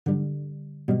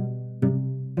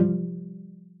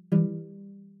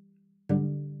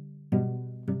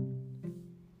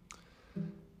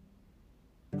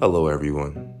Hello,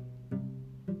 everyone.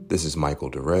 This is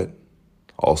Michael Durrett,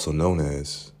 also known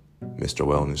as Mr.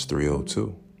 Wellness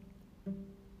 302.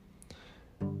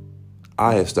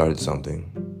 I have started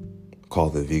something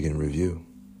called the Vegan Review.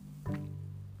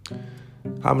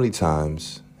 How many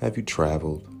times have you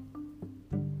traveled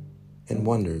and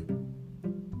wondered,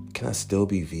 can I still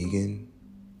be vegan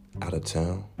out of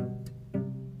town?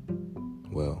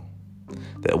 Well,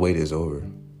 that wait is over.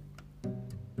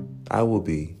 I will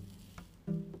be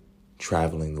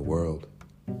traveling the world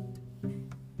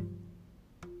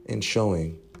and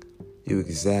showing you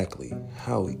exactly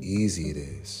how easy it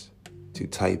is to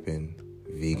type in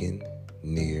vegan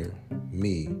near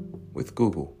me with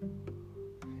Google.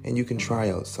 And you can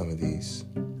try out some of these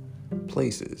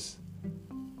places.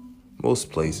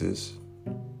 Most places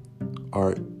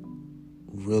are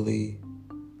really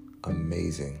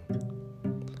amazing.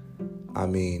 I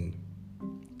mean,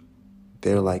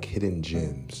 they're like hidden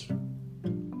gems.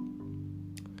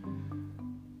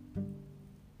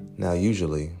 Now,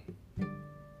 usually,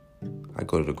 I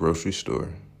go to the grocery store,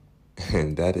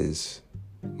 and that is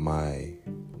my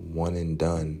one and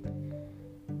done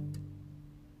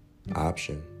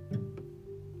option.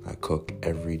 I cook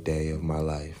every day of my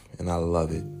life, and I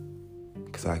love it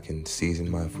because I can season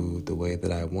my food the way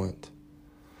that I want.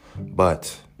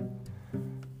 But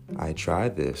I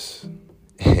tried this,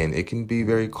 and it can be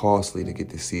very costly to get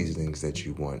the seasonings that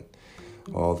you want.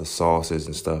 All the sauces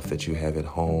and stuff that you have at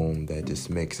home that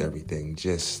just makes everything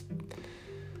just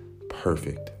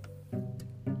perfect.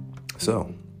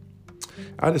 So,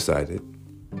 I decided,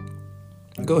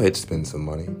 go ahead and spend some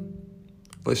money.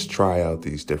 Let's try out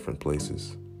these different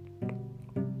places.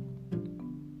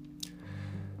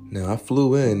 Now, I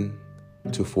flew in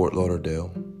to Fort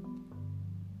Lauderdale.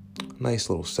 Nice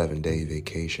little 7-day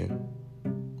vacation.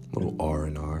 Little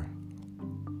R&R.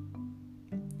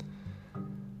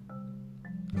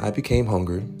 I became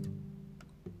hungry.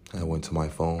 I went to my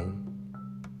phone,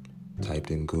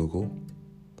 typed in Google,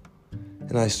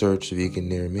 and I searched vegan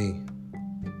near me.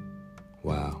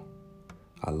 Wow,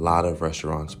 a lot of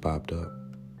restaurants popped up.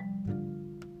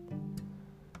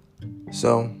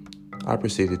 So I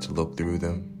proceeded to look through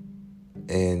them,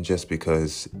 and just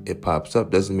because it pops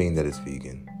up doesn't mean that it's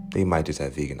vegan. They might just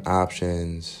have vegan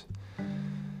options.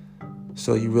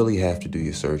 So you really have to do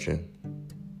your searching.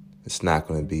 It's not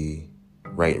going to be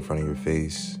right in front of your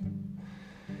face.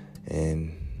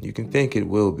 And you can think it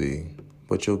will be,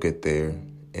 but you'll get there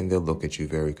and they'll look at you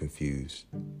very confused.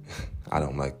 I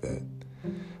don't like that.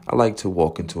 I like to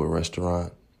walk into a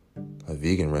restaurant, a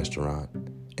vegan restaurant,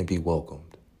 and be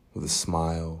welcomed with a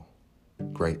smile,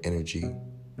 great energy.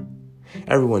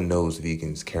 Everyone knows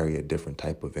vegans carry a different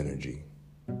type of energy.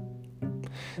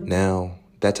 Now,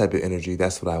 that type of energy,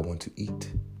 that's what I want to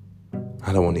eat.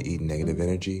 I don't want to eat negative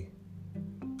energy.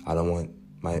 I don't want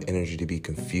my energy to be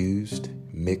confused,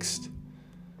 mixed,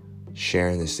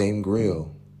 sharing the same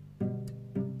grill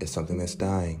as something that's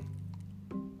dying.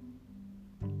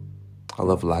 I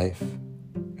love life,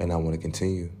 and I want to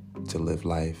continue to live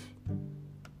life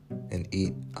and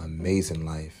eat amazing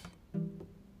life.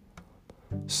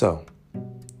 So,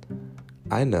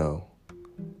 I know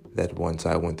that once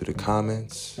I went through the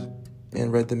comments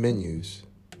and read the menus,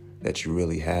 that you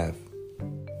really have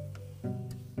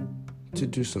to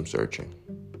do some searching.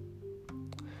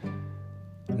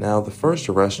 Now, the first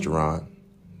restaurant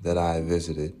that I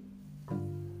visited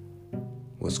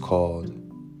was called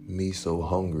Me So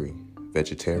Hungry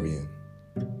Vegetarian.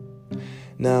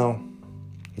 Now,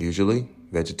 usually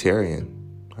vegetarian,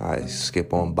 I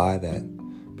skip on by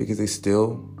that because they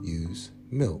still use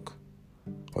milk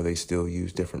or they still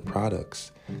use different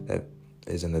products that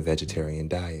is in the vegetarian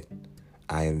diet.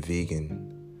 I am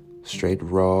vegan, straight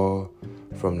raw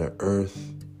from the earth,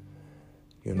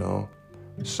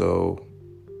 So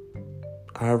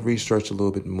I researched a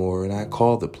little bit more and I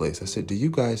called the place. I said, do you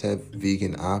guys have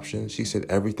vegan options? She said,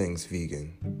 everything's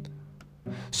vegan.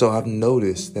 So I've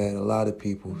noticed that a lot of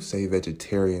people say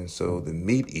vegetarian so the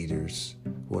meat eaters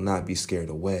will not be scared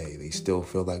away. They still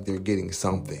feel like they're getting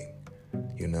something,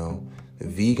 The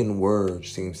vegan word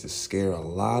seems to scare a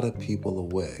lot of people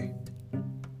away.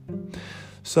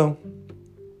 So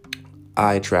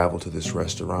I traveled to this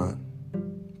restaurant,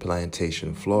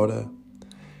 Plantation, Florida,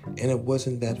 and it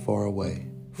wasn't that far away.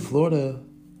 Florida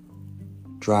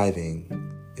driving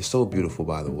is so beautiful,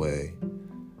 by the way.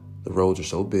 The roads are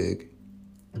so big.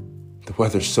 The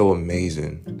weather's so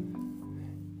amazing.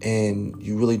 And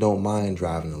you really don't mind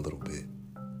driving a little bit.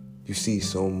 You see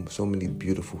so many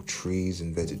beautiful trees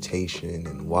and vegetation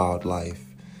and wildlife.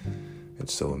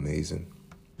 It's so amazing.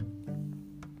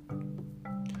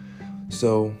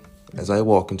 So, as I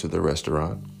walk into the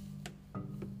restaurant,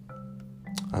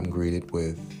 I'm greeted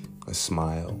with a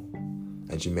smile,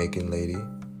 a Jamaican lady,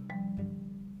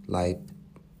 light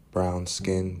brown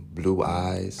skin, blue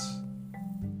eyes,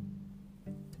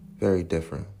 very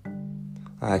different.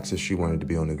 I asked if she wanted to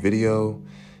be on the video,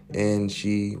 and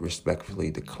she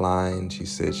respectfully declined. She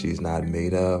said she's not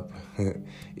made up,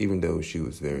 even though she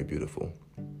was very beautiful.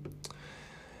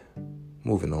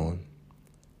 Moving on.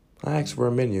 I asked for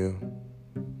a menu.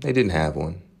 They didn't have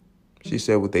one. She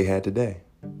said what they had today.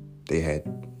 They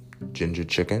had ginger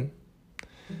chicken.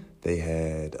 They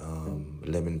had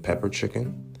lemon pepper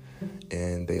chicken.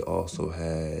 And they also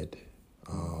had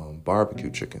barbecue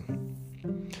chicken.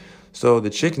 So the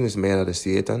chicken is made out of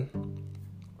seitan.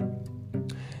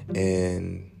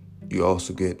 And you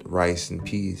also get rice and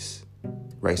peas.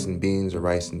 Rice and beans or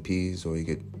rice and peas. Or you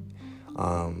get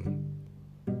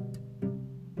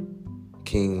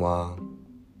quinoa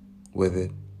with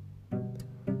it.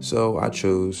 So I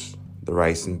chose the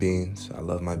rice and beans. I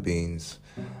love my beans.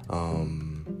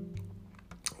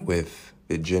 With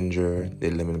the ginger,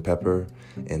 the lemon pepper,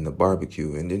 and the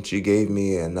barbecue. And then she gave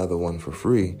me another one for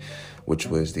free, which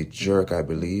was the jerk, I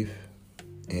believe.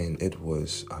 And it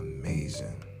was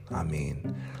amazing. I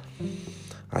mean,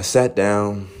 I sat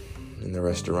down in the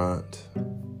restaurant.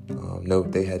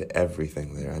 Note, they had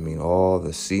everything there. I mean, all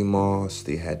the sea moss,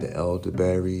 they had the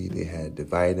elderberry, they had the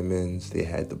vitamins, they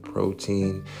had the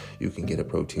protein. You can get a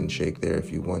protein shake there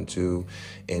if you want to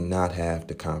and not have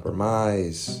to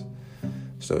compromise.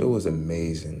 So it was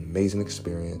amazing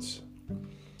experience.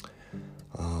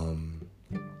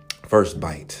 First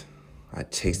bite, I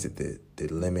tasted the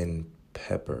lemon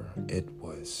pepper. It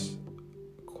was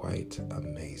quite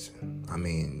amazing. I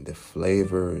mean, the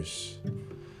flavors.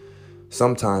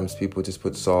 Sometimes people just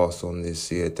put sauce on this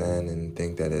seitan and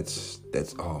think that it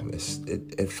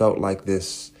felt like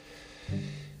this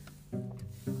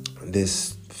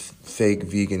fake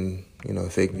vegan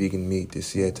meat. The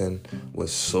seitan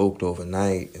was soaked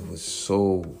overnight. It was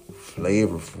so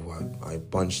flavorful.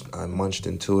 I munched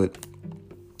into it.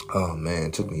 Oh man,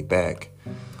 it took me back.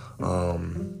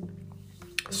 And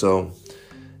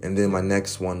then my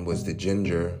next one was the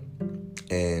ginger.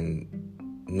 And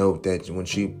note that when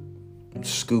she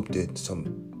scooped it,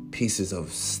 some pieces of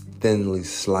thinly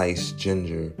sliced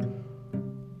ginger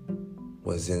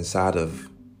was inside of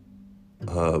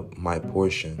my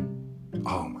portion.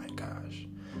 Oh my gosh.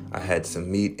 I had some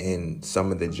meat and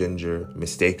some of the ginger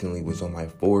mistakenly was on my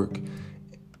fork.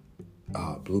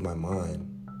 Blew my mind.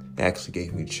 It actually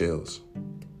gave me chills.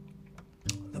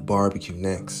 The barbecue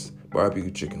next.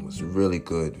 Barbecue chicken was really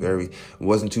good. It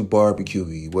wasn't too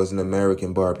barbecue-y. It wasn't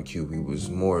American barbecue. It was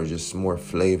more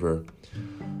flavor.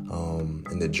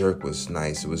 And the jerk was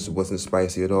nice. It wasn't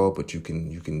spicy at all, but you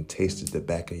can taste it at the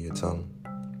back of your tongue.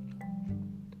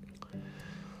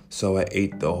 So I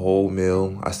ate the whole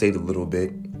meal. I stayed a little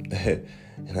bit,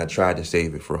 and I tried to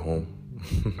save it for home.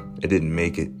 It didn't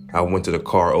make it. I went to the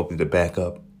car, opened it back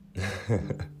up,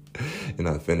 and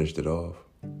I finished it off.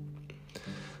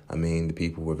 I mean, the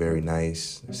people were very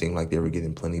nice. It seemed like they were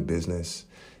getting plenty of business.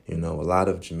 You know, a lot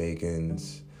of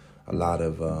Jamaicans, a lot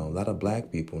of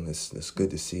black people, and it's good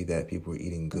to see that people are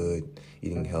eating good,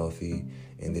 eating healthy,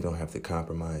 and they don't have to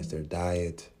compromise their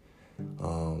diet.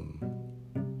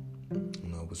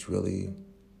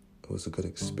 It was a good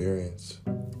experience.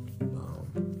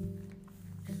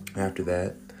 After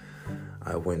that,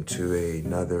 I went to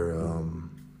another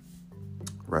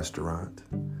restaurant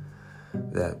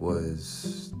that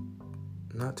was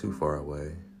not too far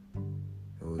away.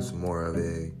 It was more of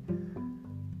a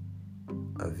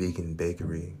vegan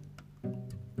bakery,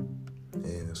 and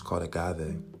it was called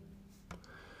Agave.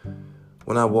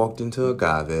 When I walked into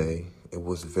Agave, it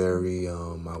was very,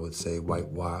 I would say,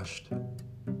 whitewashed,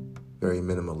 very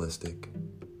minimalistic.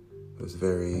 It was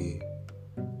very,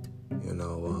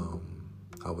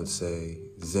 I would say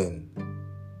zen.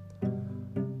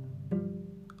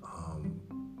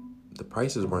 The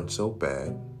prices weren't so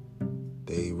bad.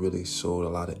 They really sold a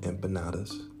lot of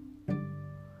empanadas.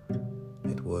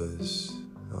 It was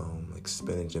like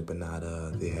spinach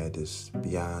empanada. They had this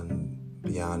Beyond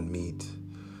Meat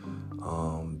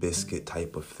biscuit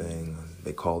type of thing.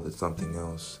 They called it something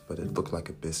else, but it looked like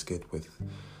a biscuit with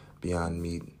Beyond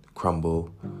Meat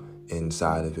crumble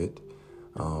inside of it.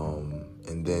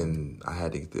 And then I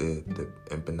had the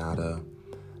empanada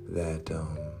that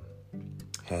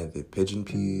had the pigeon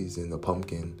peas and the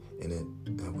pumpkin in it.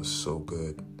 It was so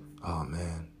good. Oh,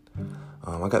 man.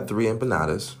 I got 3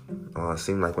 empanadas. It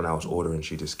seemed like when I was ordering,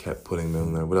 she just kept putting them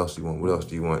in there. What else do you want? What else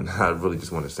do you want? I really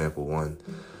just want to sample one.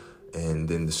 And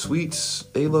then the sweets,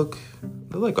 they look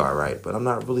all right, but I'm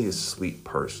not really a sweet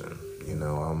person.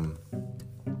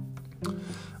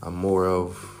 I'm more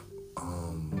of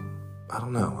I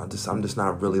don't know. I'm just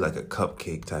not really like a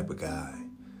cupcake type of guy.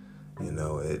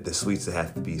 The sweets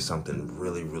have to be something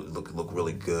really, really look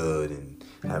really good and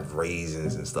have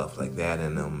raisins and stuff like that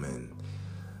in them. And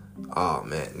oh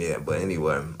man, yeah. But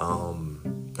anyway, I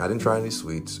didn't try any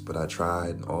sweets, but I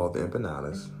tried all the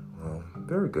empanadas.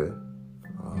 Very good.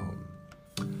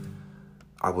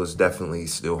 I was definitely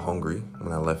still hungry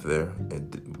when I left there.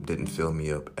 It didn't fill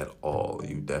me up at all.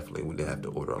 You definitely would have to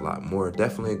order a lot more.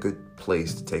 Definitely a good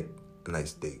place to take a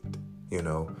nice date.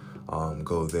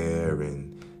 Go there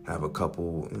and have a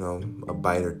couple, a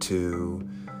bite or two,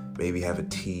 maybe have a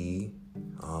tea.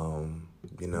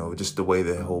 Just the way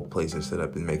the whole place is set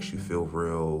up, it makes you feel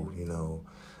real,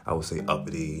 I would say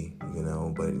uppity,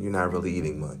 but you're not really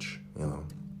eating much,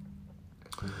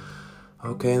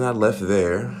 Okay, and I left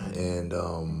there, and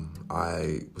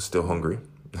I was still hungry.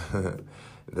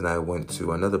 Then I went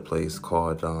to another place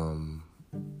called,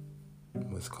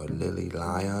 what's it called, Lily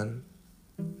Lion?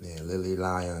 Yeah, Lily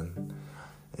Lion.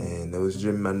 And there was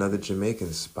another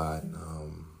Jamaican spot.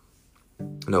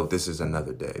 No, this is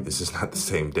another day. This is not the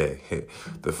same day.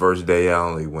 The first day I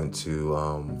only went to,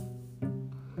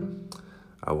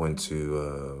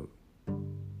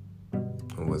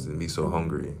 was it Me So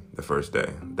Hungry the first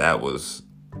day. That was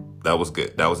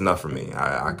good. That was enough for me.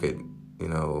 I could,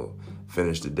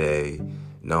 finish the day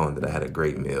knowing that I had a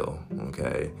great meal.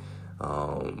 Okay.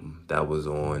 That was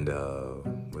on,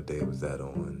 what day was that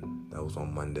on? That was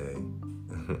on Monday.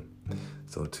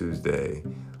 So Tuesday,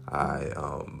 I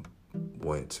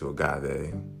went to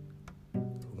Agave.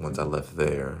 Once I left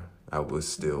there, I was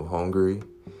still hungry.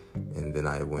 And then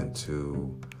I went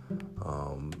to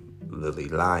Lily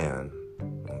Lion.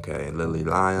 Okay, Lily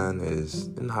Lion is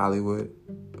in Hollywood,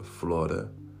 Florida.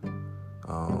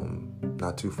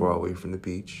 Not too far away from the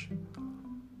beach.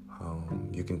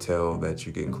 You can tell that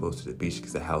you're getting close to the beach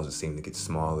because the houses seem to get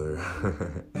smaller.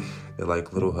 They're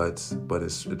like little huts, but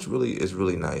it's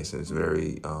really nice, and it's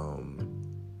very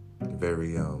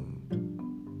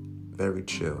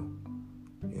chill.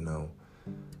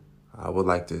 I would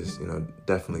like to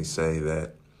definitely say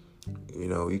that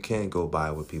you can't go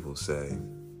by what people say.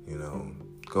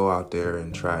 Go out there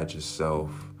and try it yourself.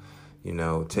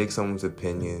 Take someone's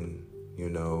opinion.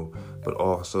 But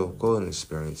also go and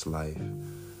experience life.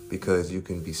 Because you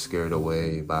can be scared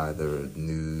away by the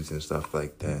news and stuff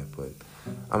like that. But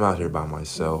I'm out here by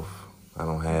myself. I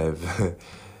don't have,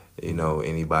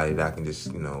 anybody that I can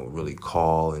just, really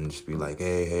call and just be like,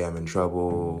 hey, I'm in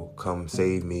trouble. Come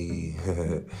save me.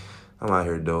 I'm out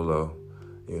here dolo.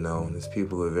 These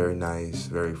people are very nice,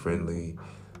 very friendly.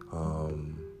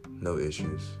 No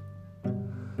issues.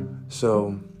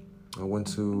 So I went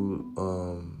to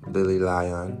Lily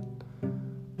Lion.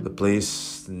 The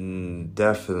place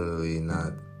definitely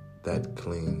not that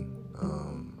clean.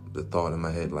 The thought in my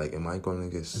head, like, am I going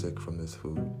to get sick from this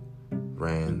food,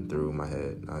 ran through my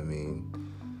head. I mean,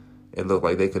 it looked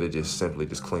like they could have just simply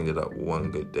cleaned it up one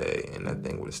good day, and that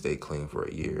thing would have stayed clean for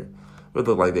a year. But it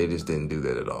looked like they just didn't do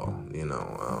that at all.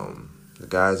 The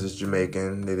guys is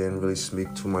Jamaican. They didn't really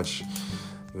speak too much.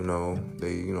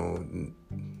 They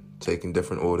taking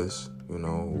different orders.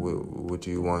 What do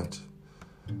you want?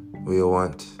 What do you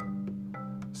want?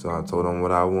 So I told them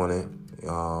what I wanted.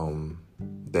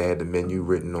 They had the menu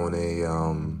written on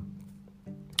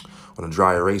a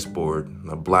dry erase board,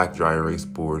 a black dry erase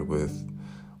board with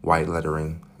white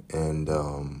lettering, and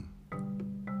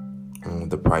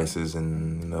the prices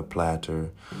and the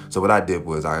platter. So what I did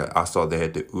was I saw they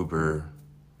had the Uber.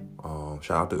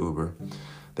 Shout out to Uber.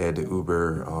 They had the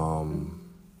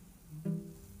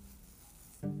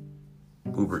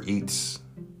Uber Eats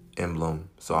emblem.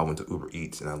 So I went to Uber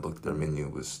Eats and I looked at their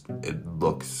menu. It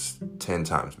looks 10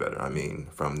 times better. I mean,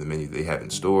 from the menu they have in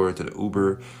store to the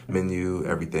Uber menu,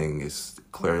 everything is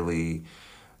clearly,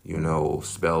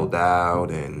 spelled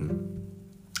out and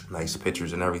nice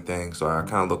pictures and everything. So I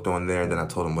kind of looked on there and then I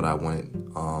told them what I wanted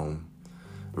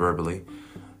verbally.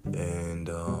 And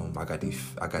I got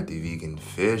the vegan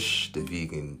fish, the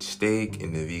vegan steak,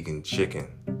 and the vegan chicken.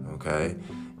 Okay.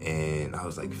 And I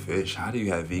was like, fish? How do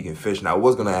you have vegan fish? And I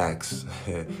was going to ask,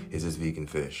 is this vegan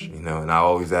fish? And I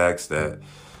always ask that.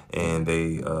 And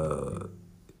they,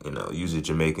 usually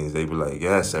Jamaicans, they be like,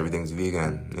 yes, everything's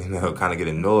vegan. Kind of get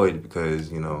annoyed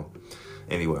because,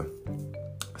 anyway.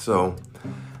 So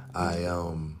I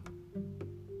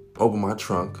opened my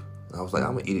trunk. I was like,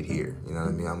 I'm going to eat it here. You know what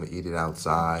I mean? I'm going to eat it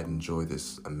outside, enjoy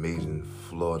this amazing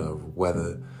Florida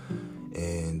weather.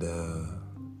 And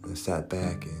sat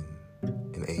back and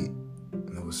ate,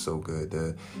 and it was so good.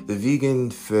 The vegan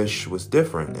fish was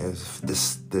different. The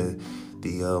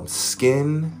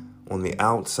skin on the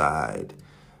outside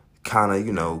kind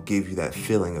of, give you that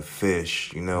feeling of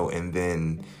fish, and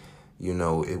then,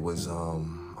 it was,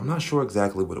 I'm not sure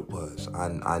exactly what it was.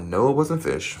 I know it wasn't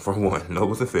fish, for one. No, it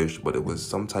wasn't fish, but it was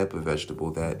some type of vegetable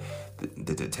that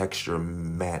the texture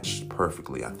matched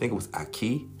perfectly. I think it was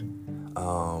ackee.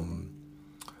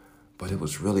 But it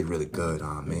was really, really good.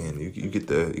 Oh man, you get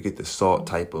the salt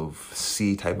type of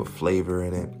sea type of flavor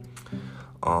in it.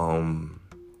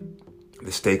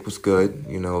 The steak was good,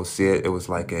 it was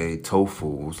like a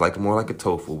tofu. It was like more like a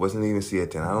tofu. It wasn't even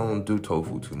seitan. I don't do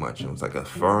tofu too much. It was like a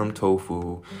firm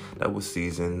tofu that was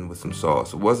seasoned with some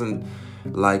sauce. It wasn't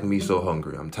like Miso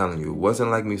Hungry. I'm telling you, it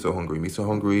wasn't like Miso Hungry. Miso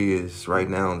Hungry is right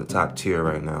now in the top tier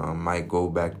right now. I might go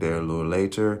back there a little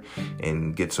later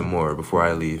and get some more before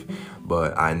I leave.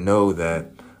 But I know that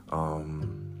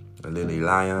Lily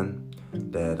Lion,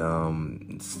 that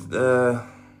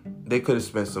they could have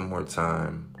spent some more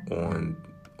time on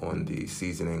the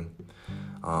seasoning.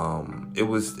 It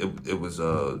was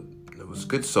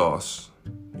good sauce,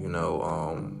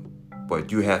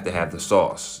 but you have to have the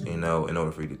sauce, in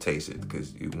order for you to taste it,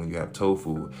 because when you have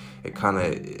tofu, it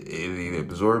either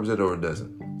absorbs it or it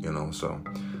doesn't, so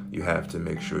you have to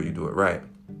make sure you do it right.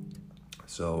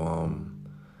 So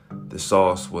the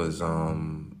sauce was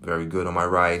very good on my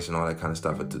rice and all that kind of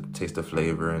stuff. To taste the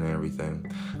flavor and everything.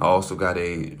 I also got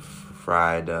a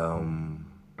fried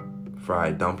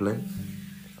dumpling.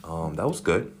 That was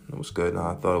good. It was good.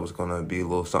 I thought it was gonna be a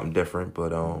little something different,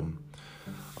 but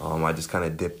I just kind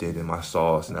of dipped it in my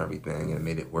sauce and everything, and it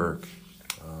made it work.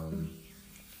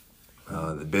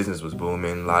 The business was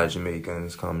booming. A lot of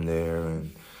Jamaicans come there,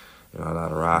 and a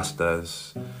lot of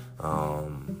Rastas.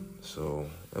 So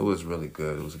it was really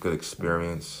good. It was a good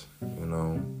experience,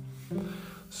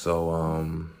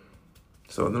 So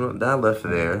then I left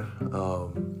there.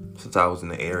 Since I was in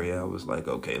the area, I was like,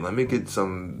 okay, let me get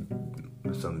some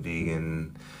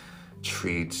vegan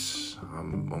treats. I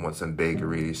want some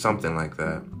bakery, something like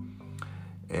that.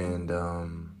 And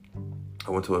I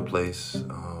went to a place.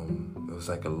 It was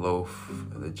like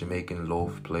the Jamaican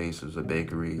loaf place. It was a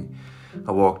bakery.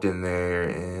 I walked in there,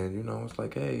 and I was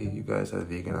like, hey, you guys have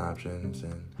vegan options?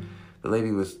 And the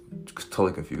lady was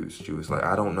totally confused. She was like,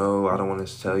 I don't know. I don't want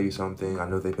to tell you something. I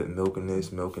know they put milk in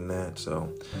this, milk in that.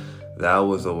 So that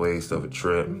was a waste of a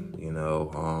trip,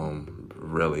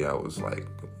 Really, I was like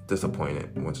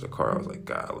disappointed. Went to the car. I was like,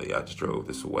 golly, I just drove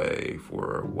this way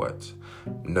for what?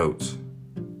 Note,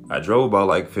 I drove about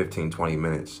like 15, 20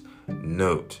 minutes.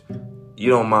 Note, you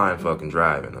don't mind fucking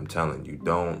driving. I'm telling you,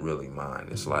 don't really mind.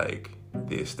 It's like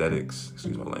the aesthetics,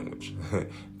 excuse my language,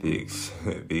 the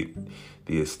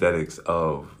aesthetics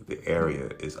of the area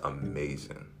is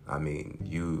amazing. I mean,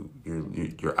 your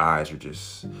eyes are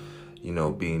just,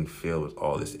 being filled with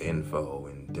all this info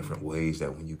and different ways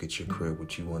that when you get your crib,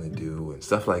 what you want to do and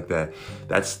stuff like that.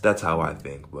 That's how I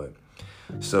think. But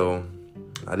so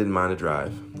I didn't mind the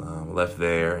drive. Left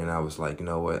there, and I was like, you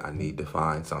know what? I need to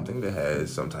find something that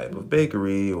has some type of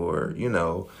bakery or,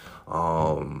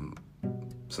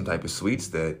 some type of sweets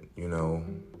that,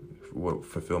 will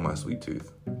fulfill my sweet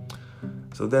tooth.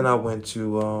 So then I went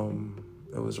to,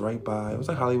 it was right by, it was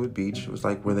like Hollywood Beach. It was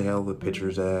like where they held the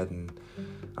pictures at, and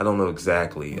I don't know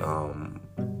exactly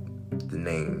the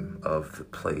name of the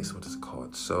place. What is it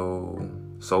called?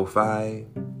 SoFi,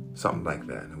 something like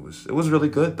that. It was really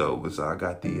good though. I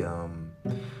got the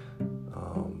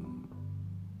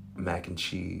mac and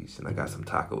cheese, and I got some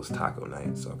tacos, taco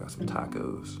night. So I got some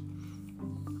tacos.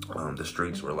 The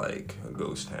streets were like a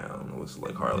ghost town. It was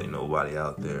like hardly nobody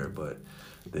out there, but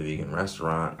the vegan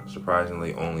restaurant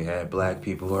surprisingly only had black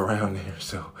people around there.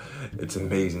 So it's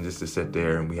amazing just to sit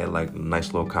there, and we had like a nice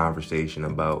little conversation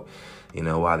about,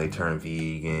 why they turned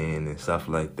vegan and stuff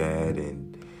like that.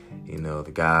 And,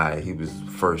 the guy, he was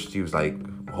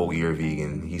like whole year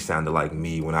vegan. He sounded like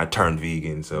me when I turned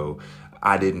vegan. So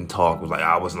I didn't talk.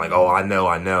 I wasn't like, oh, I know.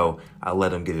 I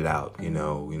let him get it out,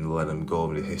 let him go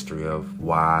over the history of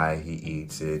why he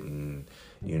eats it and,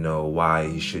 why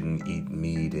he shouldn't eat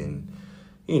meat and,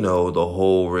 the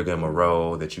whole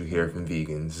rigmarole that you hear from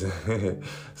vegans.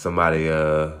 Somebody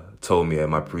told me at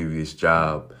my previous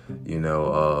job,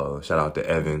 shout out to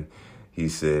Evan. He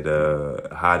said,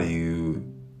 how do you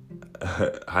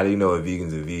know a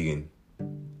vegan's a vegan?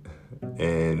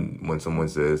 And when someone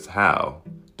says, how?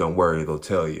 Don't worry, they'll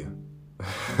tell you.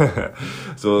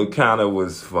 So it kind of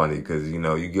was funny because,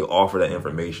 you get offer that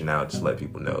information out, just let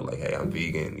people know, like, hey, I'm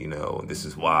vegan, this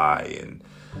is why. And,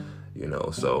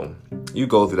 So you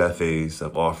go through that phase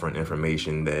of offering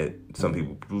information that some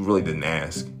people really didn't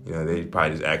ask. They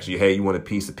probably just ask you, hey, you want a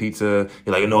piece of pizza?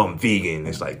 You're like, no, I'm vegan.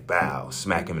 It's like, bow,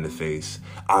 smack him in the face.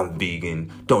 I'm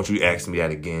vegan. Don't you ask me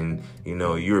that again.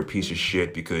 You're a piece of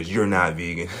shit because you're not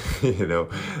vegan.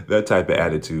 That type of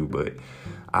attitude. But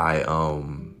I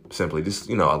simply just,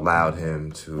 allowed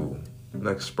him to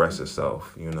express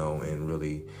himself, and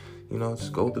really,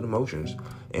 just go through the motions.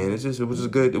 And it was a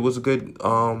good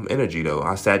energy though.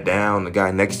 I sat down, the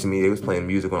guy next to me, they was playing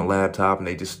music on a laptop, and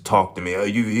they just talked to me. Are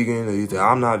you vegan? And he said,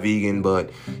 I'm not vegan, but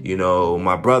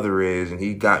my brother is, and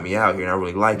he got me out here, and I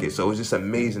really like it. So it's just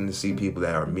amazing to see people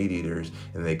that are meat eaters,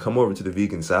 and they come over to the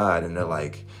vegan side, and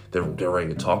they're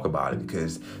ready to talk about it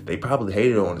because they probably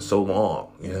hated on it so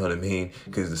long. You know what I mean?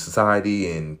 Because the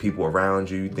society and people around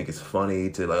you think it's funny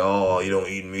to like, oh, you don't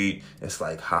eat meat. It's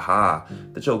like, haha,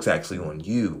 the joke's actually on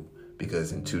you.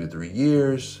 Because in 2 to 3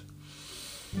 years,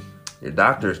 your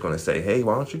doctor is going to say, hey,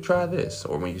 why don't you try this?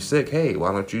 Or when you're sick, hey,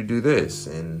 why don't you do this?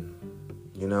 And,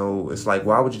 it's like,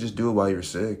 why would you just do it while you're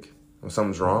sick? When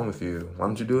something's wrong with you, why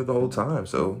don't you do it the whole time?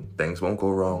 So things won't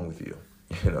go wrong with you.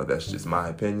 That's just my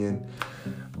opinion.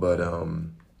 But,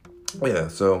 yeah,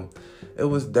 so it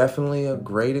was definitely a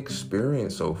great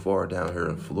experience so far down here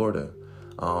in Florida.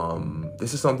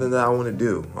 This is something that I want to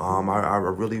do. I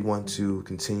really want to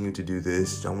continue to do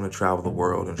this. I want to travel the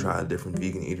world and try different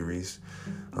vegan eateries,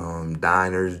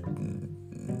 diners,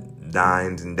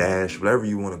 dines and dash, whatever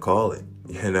you want to call it.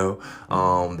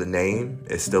 The name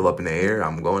is still up in the air.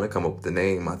 I'm going to come up with the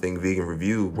name. I think Vegan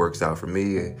Review works out for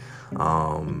me.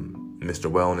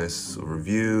 Mr. Wellness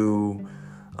Review.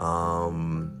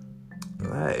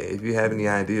 If you have any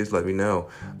ideas, let me know.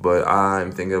 But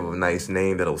I'm thinking of a nice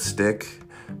name that'll stick.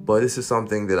 But this is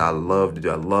something that I love to do.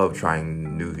 I love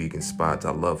trying new vegan spots.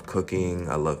 I love cooking.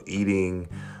 I love eating.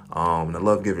 And I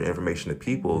love giving information to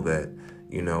people that,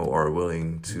 are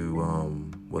willing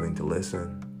to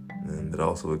listen and that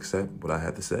also accept what I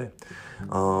have to say.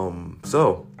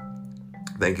 So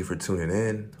thank you for tuning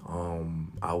in.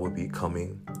 I will be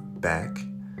coming back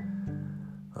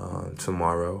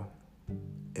tomorrow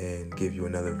and give you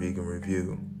another vegan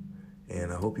review.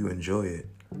 And I hope you enjoy it.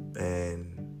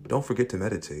 And don't forget to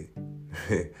meditate.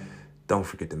 Don't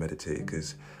forget to meditate,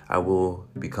 because I will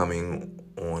be coming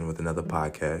on with another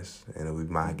podcast, and it'll be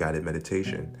my guided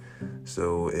meditation.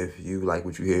 So if you like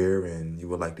what you hear and you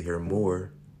would like to hear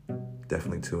more,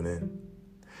 definitely tune in.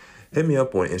 Hit me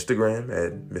up on Instagram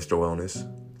at Mr. Wellness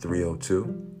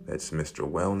 302. That's Mr.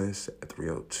 Wellness at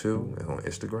 302 on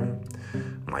Instagram.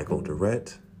 Michael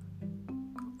Durrett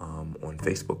on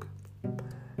Facebook.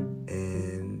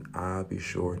 And I'll be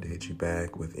sure to hit you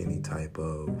back with any type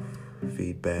of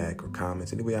feedback or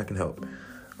comments, any way I can help.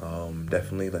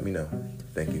 Definitely let me know.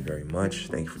 Thank you very much.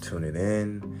 Thank you for tuning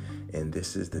in. And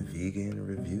this is the Vegan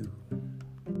Review.